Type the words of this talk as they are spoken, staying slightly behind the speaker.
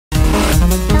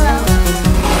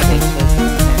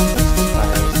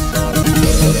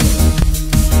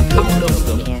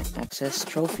access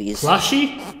trophies.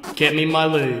 Lushy, get me my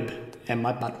lube and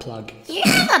my butt plug. You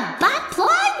have a butt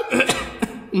plug?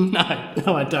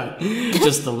 No, I don't.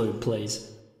 Just the lube, please.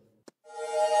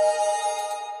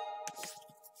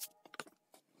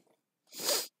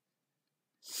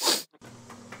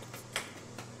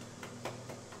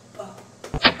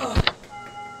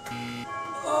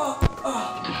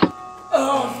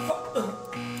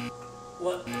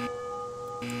 What?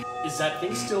 Is that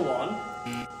thing still on?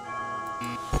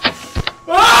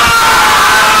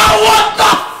 What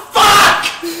the fuck?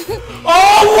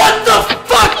 Oh, what the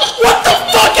fuck? What the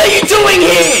fuck are you doing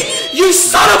here? You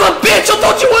son of a bitch! I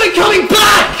thought you weren't coming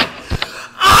back!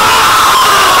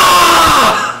 Ah!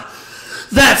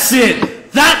 That's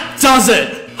it. That does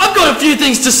it. I've got a few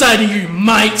things to say to you,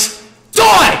 mate.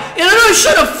 Die in an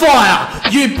ocean of fire,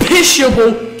 you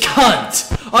pishable cunt.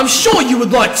 I'm sure you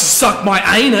would like to suck my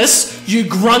anus, you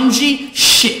grungy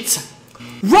shit.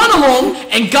 Run along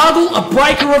and gargle a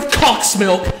breaker of cock's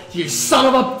milk, you son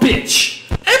of a bitch.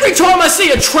 Every time I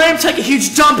see a tramp take a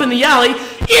huge dump in the alley,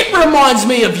 it reminds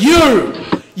me of you.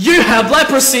 You have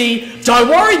leprosy. Don't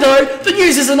worry though, the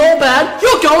news isn't all bad.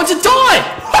 You're going to die.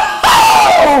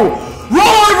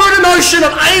 Roll over in an ocean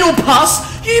of anal pus,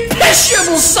 you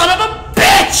pishable son of a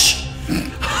bitch.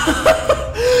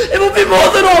 It would be more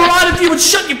than alright if you would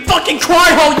shut your fucking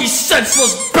cry hole, you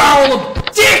senseless barrel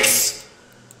of dicks!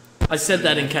 I said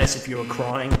that in case if you were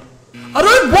crying. I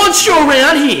don't want you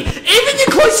around here! Even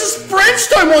your closest friends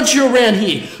don't want you around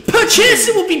here! Perchance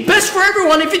it would be best for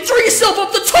everyone if you threw yourself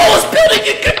off the tallest building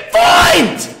you could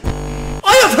find!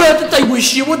 I have heard that they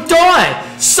wish you would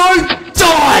die! So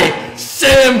die,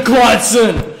 Sam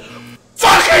Clydeson!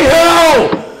 Fucking hell!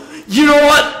 You know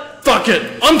what? Fuck it.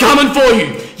 I'm coming for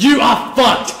you. You are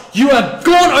fucked. You have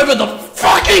gone over the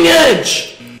fucking edge.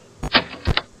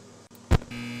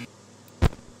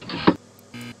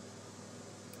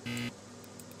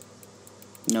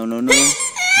 No, no, no.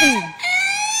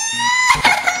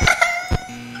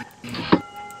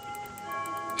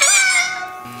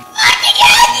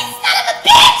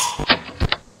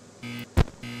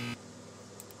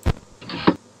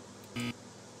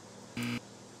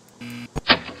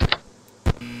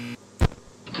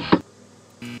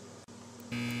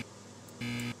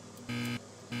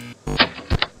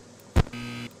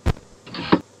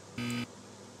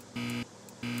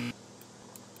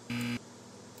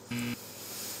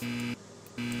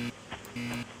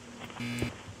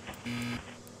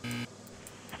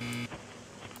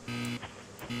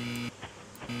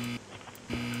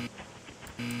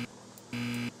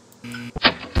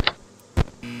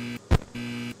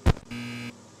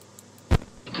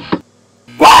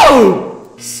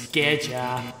 Whoa! Scared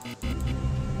ya.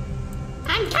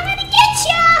 I'm coming to get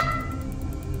ya!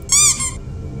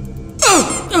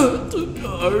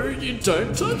 No, you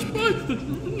don't touch my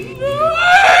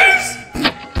nose!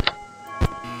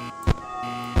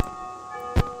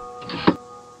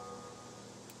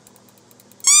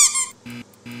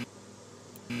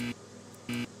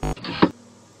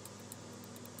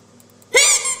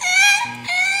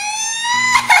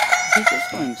 He's just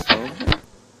going slow.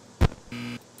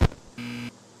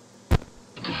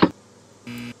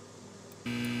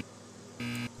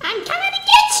 I'm coming to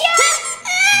get ya!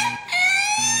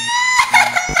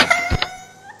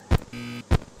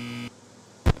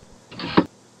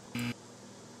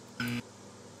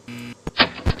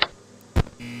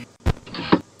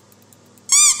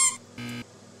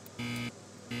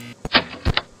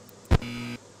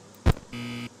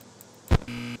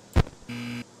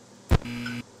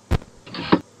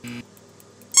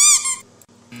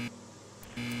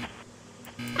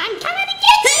 I'm coming to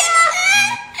get ya!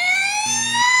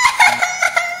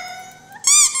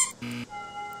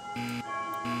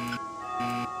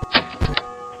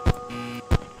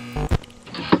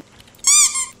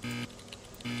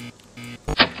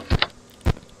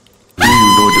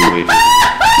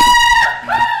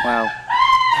 Wow.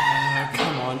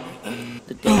 Come on.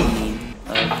 The dead meme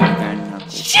of Grand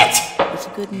Knuckles. Shit! It's a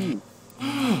good meme.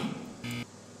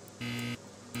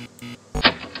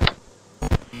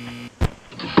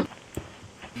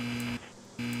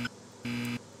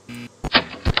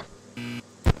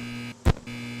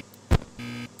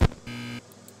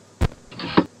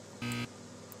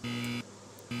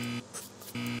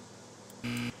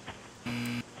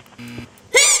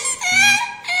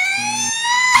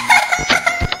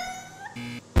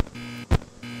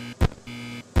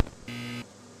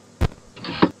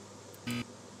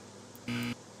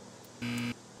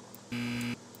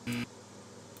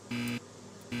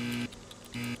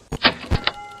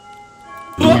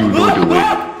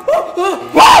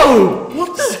 Whoa!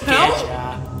 What the hell?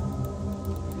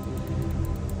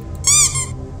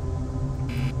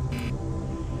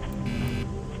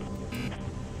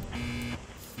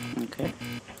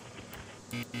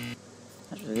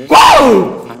 After this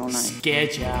Whoa! final night.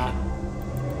 Scared ya.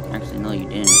 Actually, no, you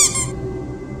didn't.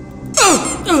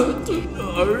 No,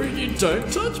 you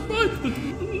don't touch my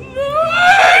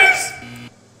nose!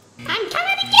 I'm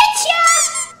coming to get you!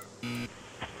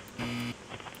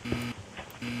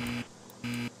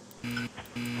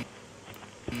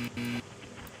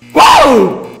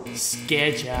 Whoa!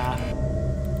 Scared ya.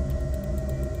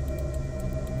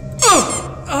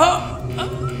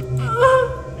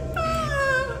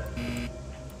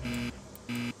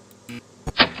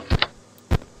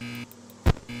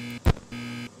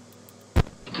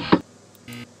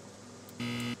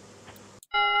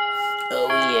 Oh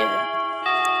yeah.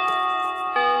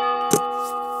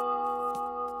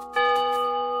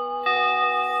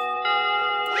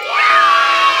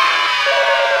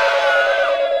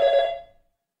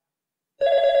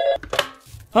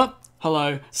 Huh?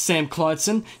 Hello, Sam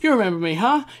Clydson. You remember me,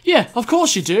 huh? Yeah, of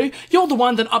course you do. You're the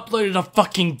one that uploaded a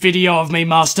fucking video of me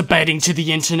masturbating to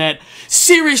the internet.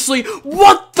 Seriously,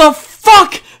 what the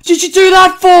fuck did you do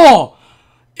that for?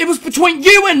 It was between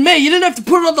you and me. You didn't have to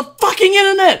put it on the fucking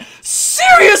internet.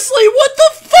 Seriously, what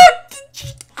the fuck did you...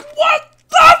 What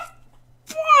the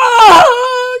fuck?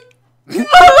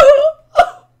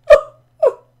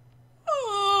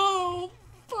 Oh,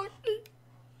 fucking...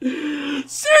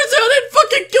 Seriously, I didn't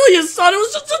fucking kill your son. It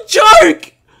was just a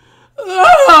joke.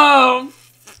 Oh,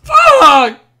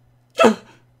 fuck.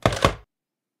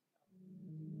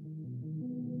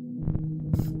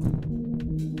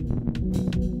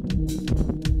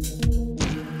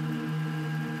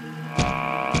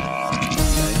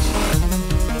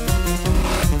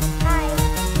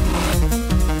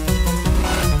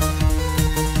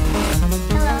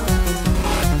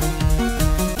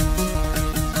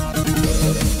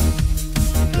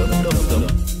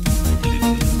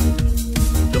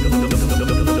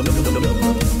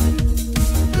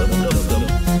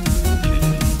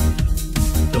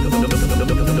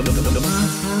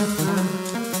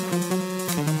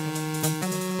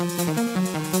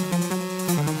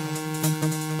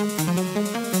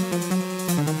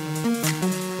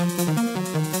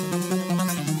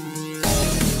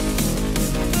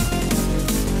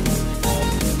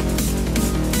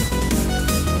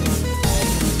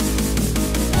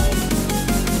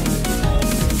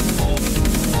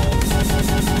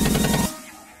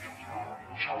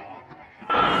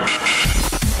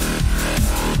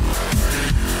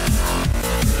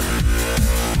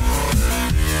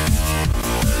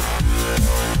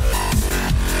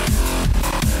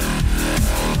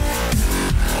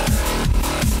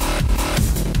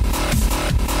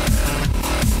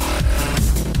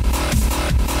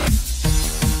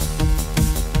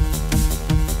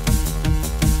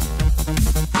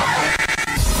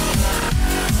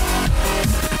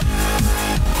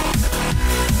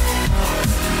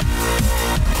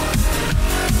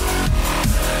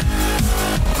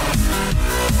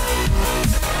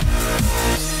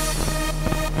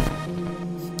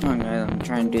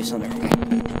 trying to do something.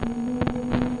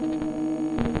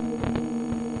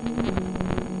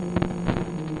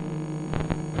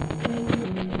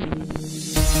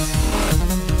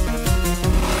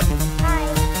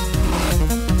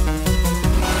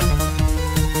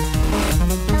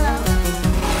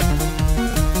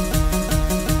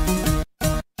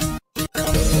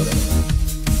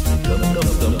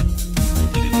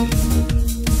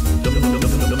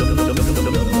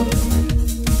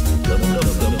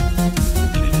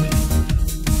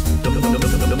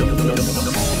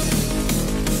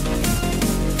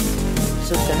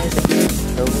 So guys,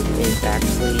 Toad is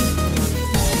actually,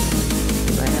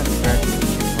 I have a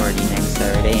graduation party next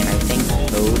Saturday, and I think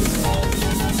Toad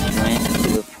went to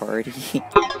a party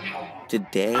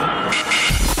today.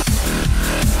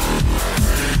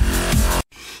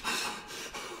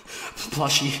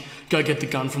 Plushie, go get the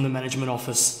gun from the management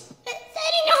office. 39!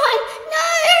 No!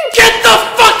 Get the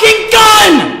fucking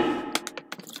gun!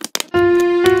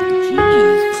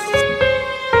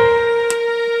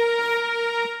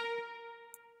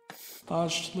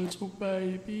 Hush, little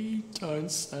baby, don't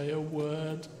say a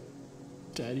word.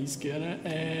 Daddy's gonna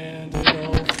end it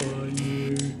all for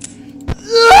you.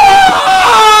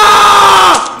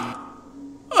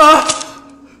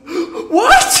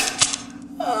 What?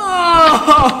 Oh,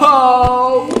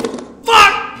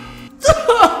 fuck!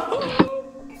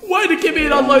 Way to give me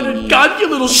an unloaded gun, you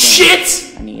little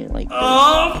shit! I need like this.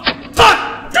 Oh,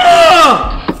 fuck!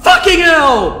 Fucking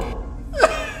hell!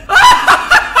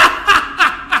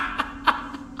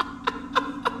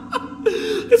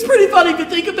 It's pretty funny if you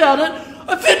think about it.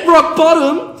 I've hit rock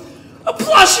bottom. A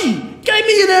plushie gave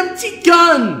me an empty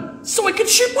gun so I could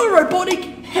shoot my robotic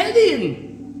head in.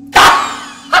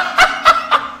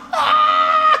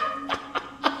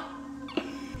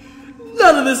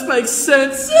 of this makes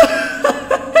sense.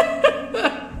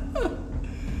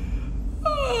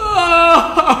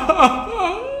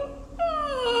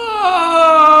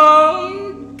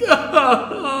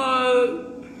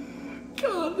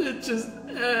 God, it just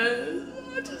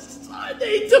I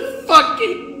need to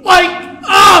fucking wake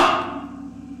up!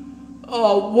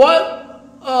 Oh, what?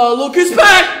 Look who's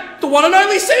back! The one and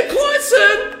only Sam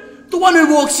Clinton! The one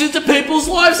who walks into people's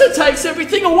lives and takes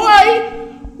everything away!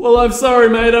 Well, I'm sorry,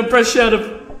 mate, I'm fresh out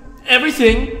of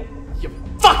everything. You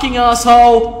fucking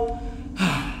asshole!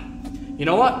 You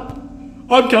know what?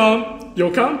 I'm calm.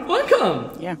 You're calm? I'm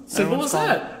calm. Yeah. Simple as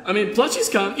that. I mean, Plushie's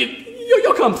calm.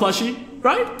 You're calm, Plushie,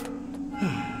 right?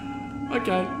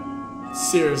 Okay.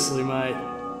 Seriously, mate.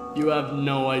 You have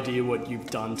no idea what you've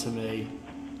done to me.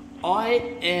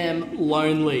 I am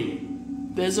lonely.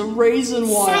 There's a reason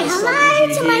why Say I hello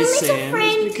summoned to you my here, little Sam.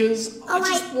 friend. It's because I Oh,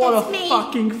 just wait, want that's a me.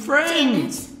 fucking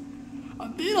friend.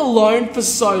 I've been alone for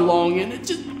so long, and it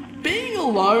just being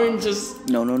alone just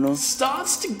No.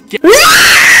 starts to get.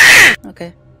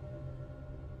 Okay.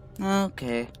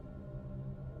 Okay.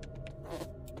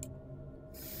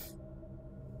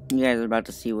 You guys are about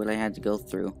to see what I had to go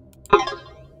through.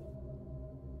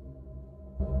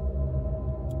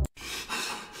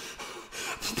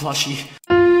 Plushie.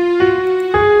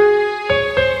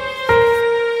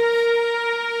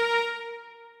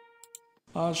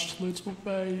 Hush, little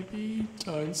baby,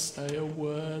 don't say a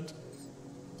word.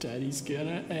 Daddy's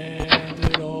gonna end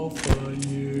it all for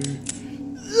you.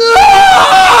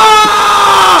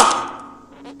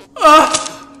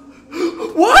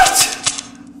 What?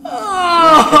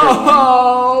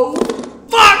 Oh,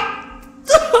 fuck!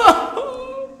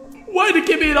 Way to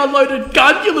give me an unloaded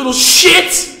gun, you little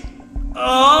shit!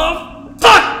 Oh,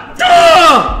 fuck!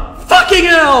 Fucking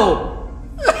hell!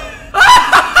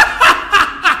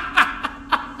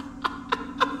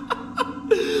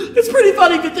 It's pretty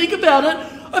funny if you think about it.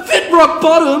 I've hit rock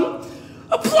bottom.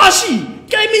 A plushie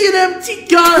gave me an empty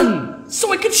gun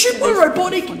so I could shoot my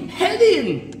robotic head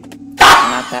in.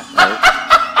 Not that right.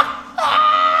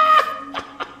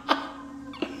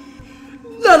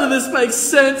 None of this makes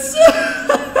sense.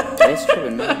 That's true,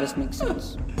 none of this makes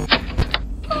sense.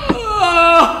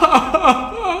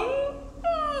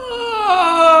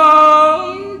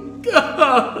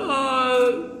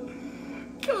 Oh,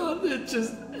 God, it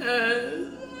just,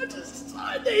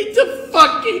 I need to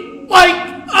fucking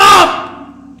wake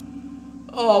up!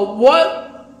 Oh, what?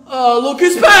 Look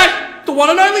who's back! The one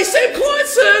and only Sam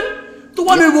Clinton! The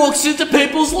one who walks into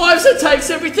people's lives and takes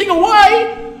everything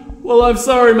away! Well, I'm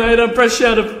sorry, mate, I'm fresh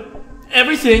out of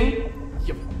everything.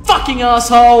 You fucking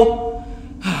asshole!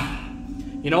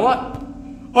 You know what?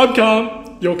 I'm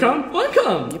calm. You're calm? I'm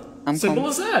calm. Yep, I'm Simple calm.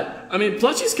 as that. I mean,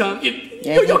 Plushie's calm. Yeah,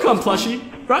 You're calm, Plushie's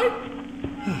Plushie, right?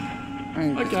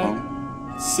 I'm Okay.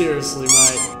 calm. Seriously,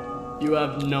 mate. You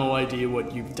have no idea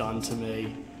what you've done to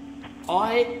me.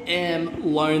 I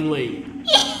am lonely.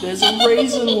 There's a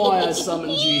reason why I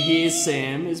summoned you here,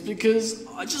 Sam, is because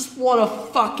I just want a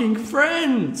fucking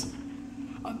friend.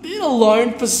 I've been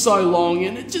alone for so long,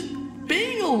 and it just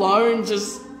being alone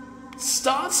just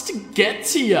starts to get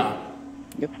to you.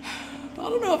 Yep. I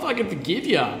don't know if I can forgive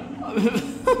you. I'm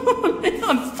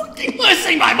fucking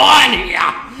losing my mind here.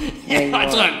 Yeah, I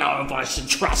don't know if I should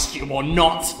trust you or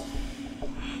not.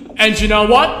 And you know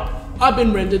what? I've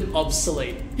been rendered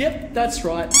obsolete. Yep, that's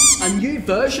right. A new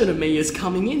version of me is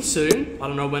coming in soon. I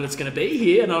don't know when it's gonna be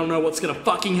here, and I don't know what's gonna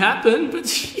fucking happen, but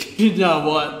you know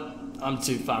what? I'm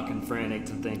too fucking frantic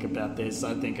to think about this.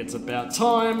 I think it's about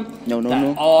time No.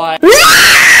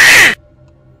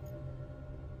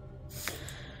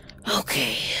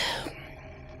 Okay.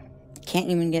 Can't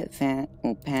even get past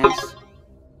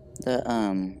the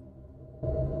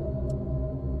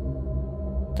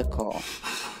call.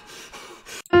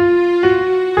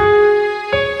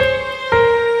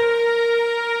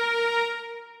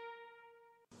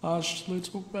 Hush,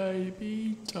 little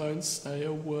baby, don't say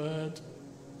a word.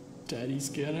 Daddy's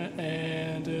gonna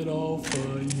end it all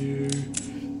for you.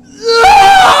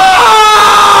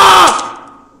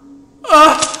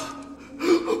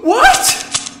 What?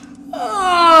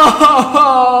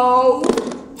 Oh,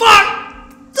 fuck!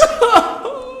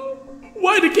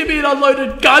 Way to give me an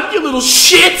unloaded gun, you little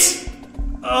shit!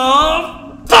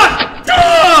 Oh, fuck!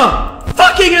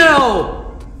 Fucking hell!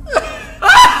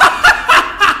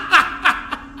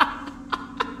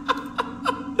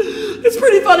 It's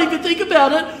pretty funny if you think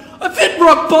about it. I've hit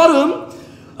rock bottom.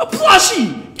 A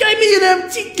plushie gave me an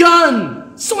empty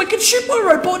gun so I could shoot my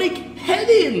robotic head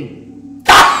in.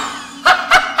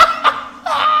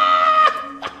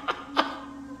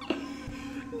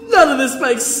 None of this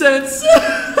makes sense.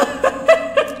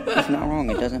 It's not wrong,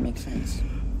 it doesn't make sense.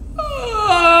 Oh,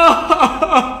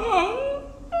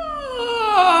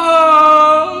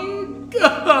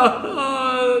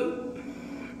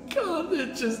 God,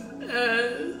 it just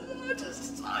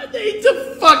I need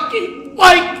to fucking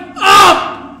wake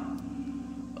up!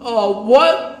 Oh,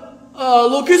 what? Oh,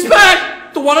 look who's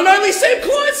back! The one and only Sam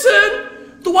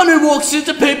Clyson! The one who walks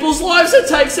into people's lives and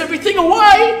takes everything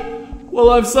away!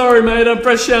 Well, I'm sorry, mate, I'm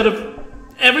fresh out of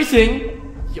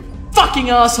everything. You fucking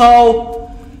asshole!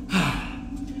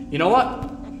 You know what?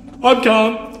 I'm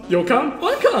calm. You're calm?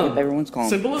 I'm calm. Everyone's calm.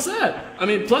 Simple as that. I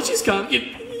mean, Plushie's calm.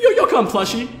 You're calm,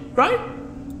 Plushie, right?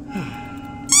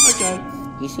 Okay.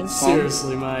 He seems calm.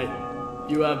 Seriously, mate.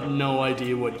 You have no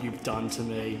idea what you've done to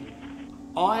me.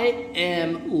 I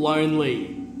am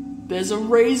lonely. There's a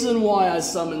reason why I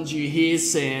summoned you here,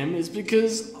 Sam, is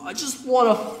because I just want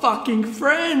a fucking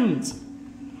friend.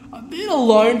 I've been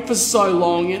alone for so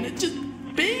long,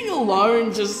 and being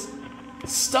alone just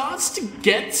starts to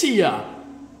get to you. I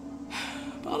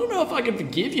don't know if I can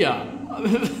forgive you.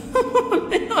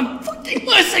 I'm fucking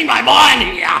losing my mind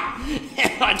here.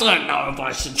 I don't know if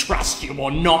I should trust you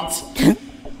or not.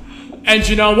 And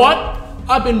you know what?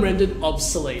 I've been rendered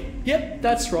obsolete. Yep,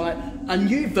 that's right. A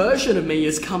new version of me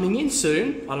is coming in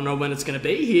soon. I don't know when it's going to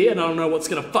be here, and I don't know what's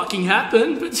going to fucking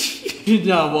happen, but you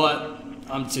know what?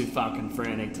 I'm too fucking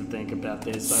frantic to think about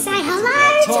this. Say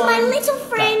hello to my little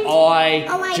friend. I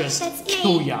Oh, wait, just that's me.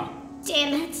 kill ya.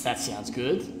 Damn it. That sounds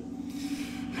good.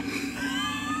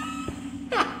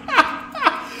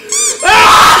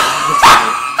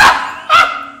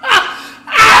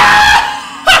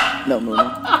 No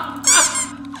movement.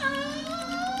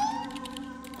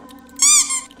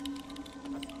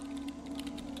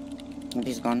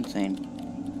 He's gone insane.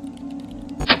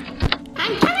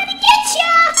 I'm coming to get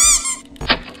you!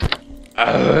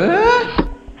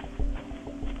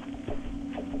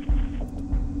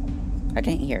 I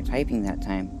didn't hear typing that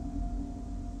time.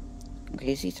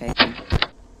 Okay, is he typing?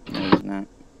 No, he's not.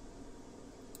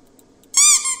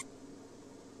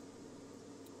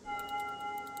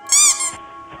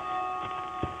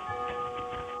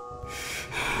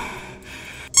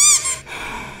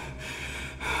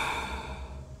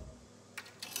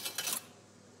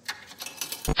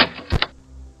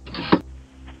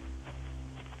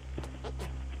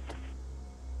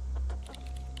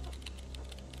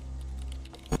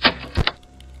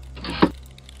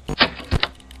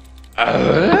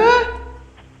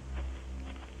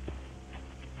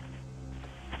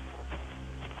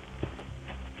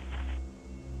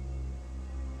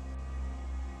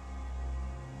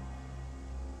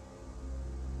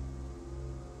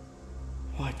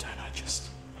 Why don't I just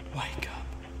wake up?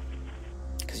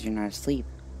 Because you're not asleep.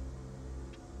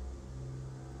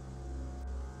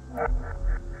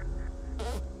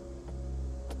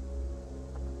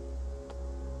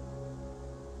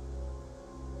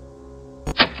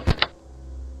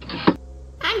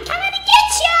 I'm coming to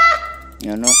get you!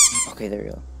 No, no. Okay, there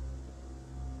you go.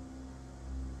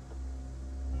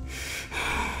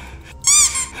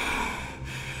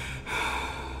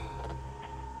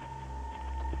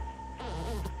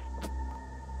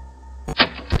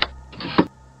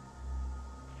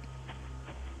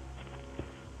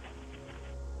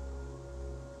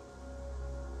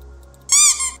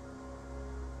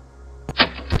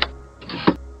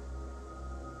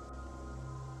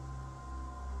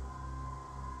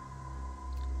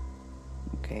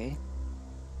 Okay.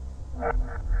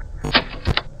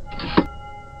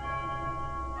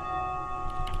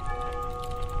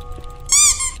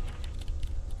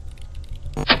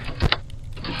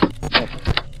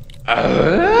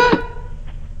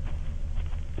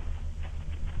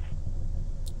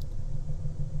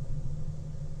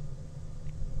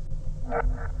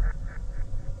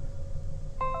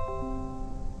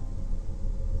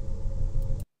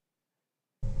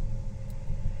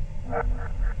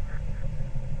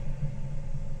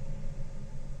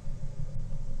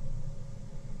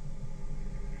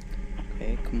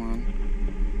 Okay, come on.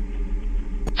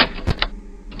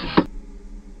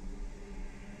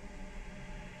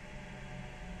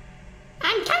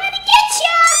 I'm coming to get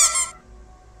you!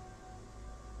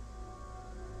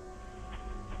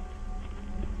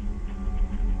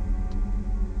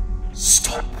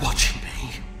 Stop watching me.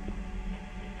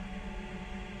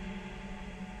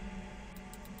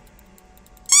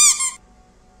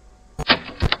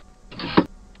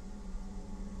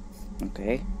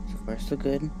 Okay, so far so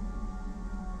good.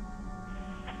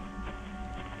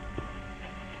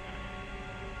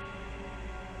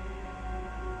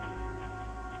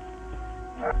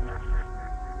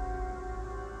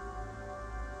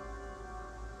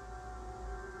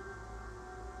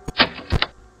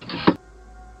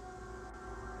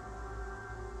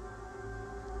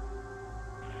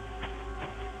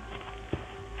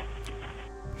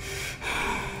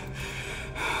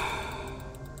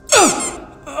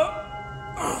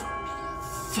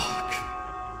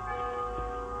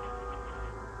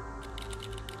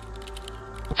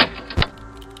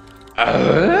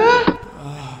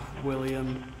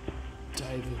 William,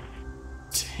 David,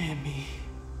 Tammy.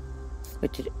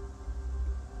 But did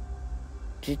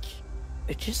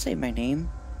it just say my name?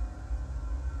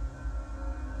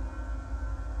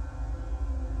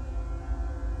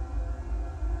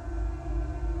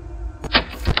 I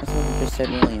thought it just said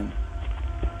William.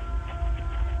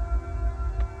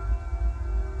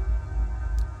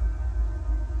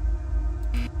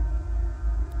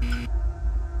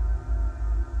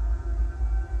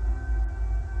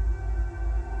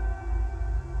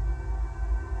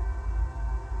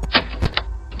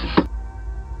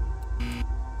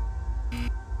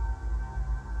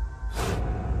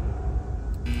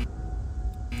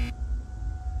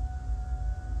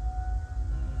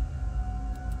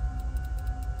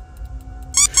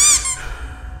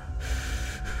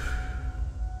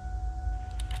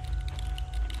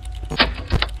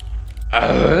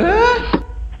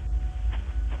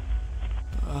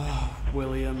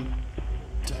 William,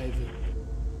 David,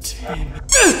 Tammy.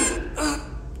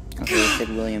 Okay, it said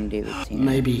William David Sr.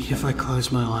 Maybe if I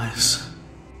close my eyes,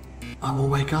 I will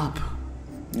wake up.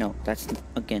 No, that's not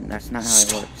how it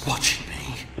Stop works. watching me.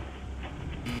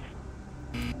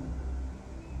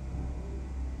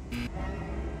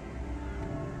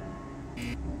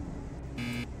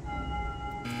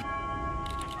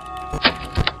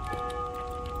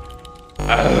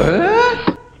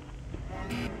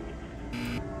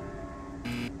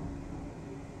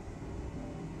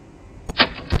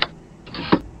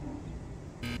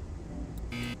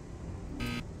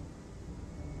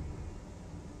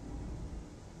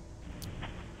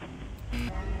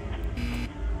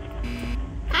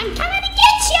 I'm coming to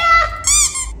get ya!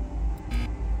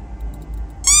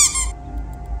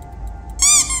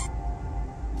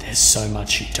 There's so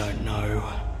much you don't know.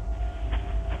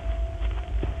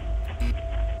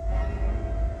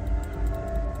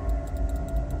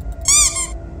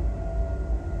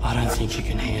 I don't think you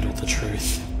can handle the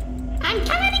truth. I'm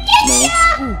coming to get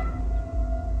ya!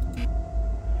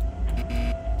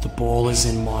 The ball is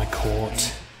in my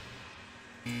court.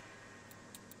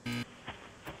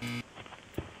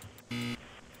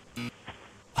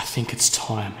 I think it's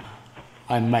time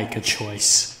I make a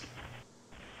choice.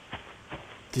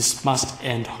 This must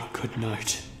end on a good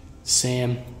note.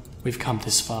 Sam, we've come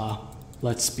this far.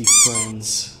 Let's be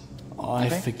friends. I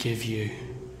Okay. forgive you.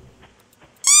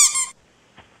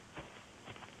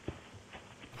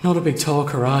 Not a big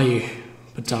talker, are you?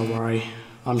 But don't worry,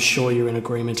 I'm sure you're in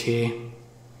agreement here.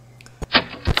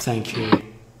 Thank you,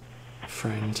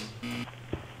 friend.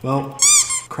 Well,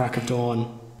 crack of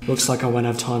dawn. Looks like I won't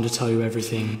have time to tell you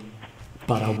everything,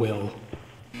 but I will.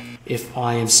 If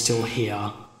I am still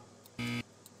here.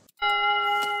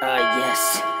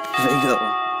 Yes. Here we go.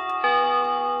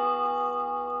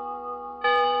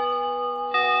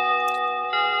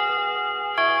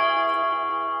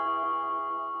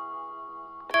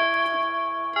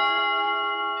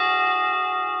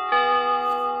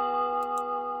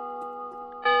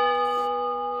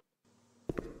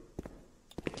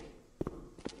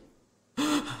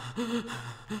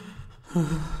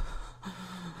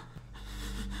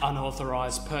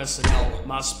 Unauthorized personnel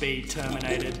must be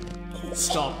terminated.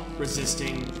 Stop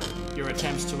resisting. Your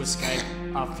attempts to escape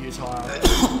are futile.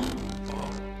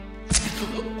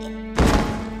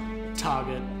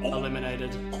 Target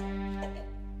eliminated.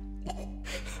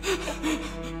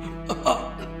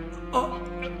 Oh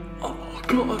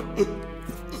God.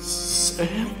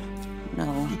 Sam?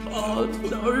 No. Oh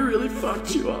no, we really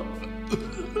fucked you up.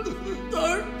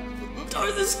 No,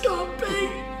 this can't be.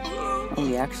 Oh,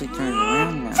 he actually turned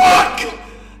around now. Fuck!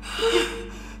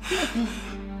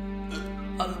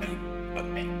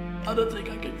 I don't think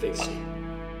I can fix you.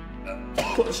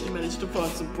 But she managed to find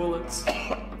some bullets.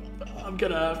 I'm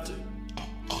gonna have to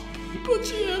put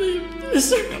you out of your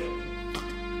misery.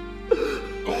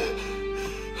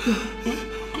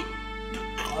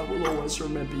 I will always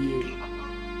remember you,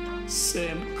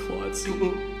 Sam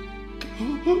Clydesdale.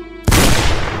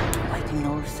 I can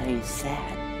notice that he's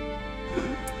sad.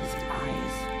 His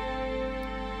eyes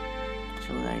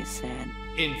show that he's sad.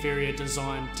 Inferior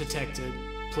design detected.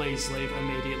 Please leave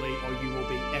immediately or you will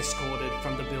be escorted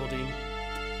from the building.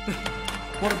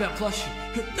 What about Plushie?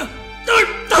 No!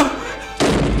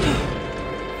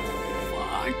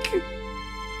 Fuck.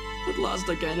 At last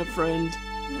I gain a friend,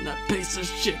 and that piece of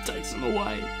shit takes him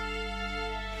away.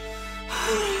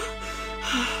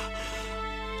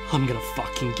 I'm gonna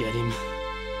fucking get him.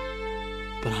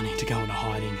 But I need to go into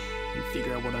hiding and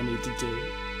figure out what I need to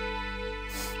do.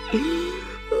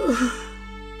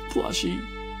 Plushie,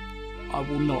 I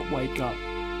will not wake up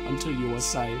until you are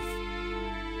safe.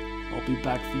 I'll be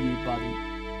back for you, buddy.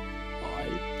 I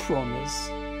promise.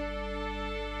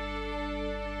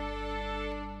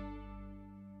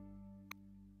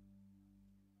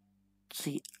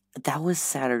 actually, that was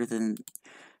sadder than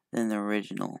the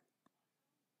original.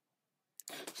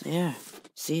 So yeah,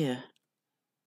 see ya.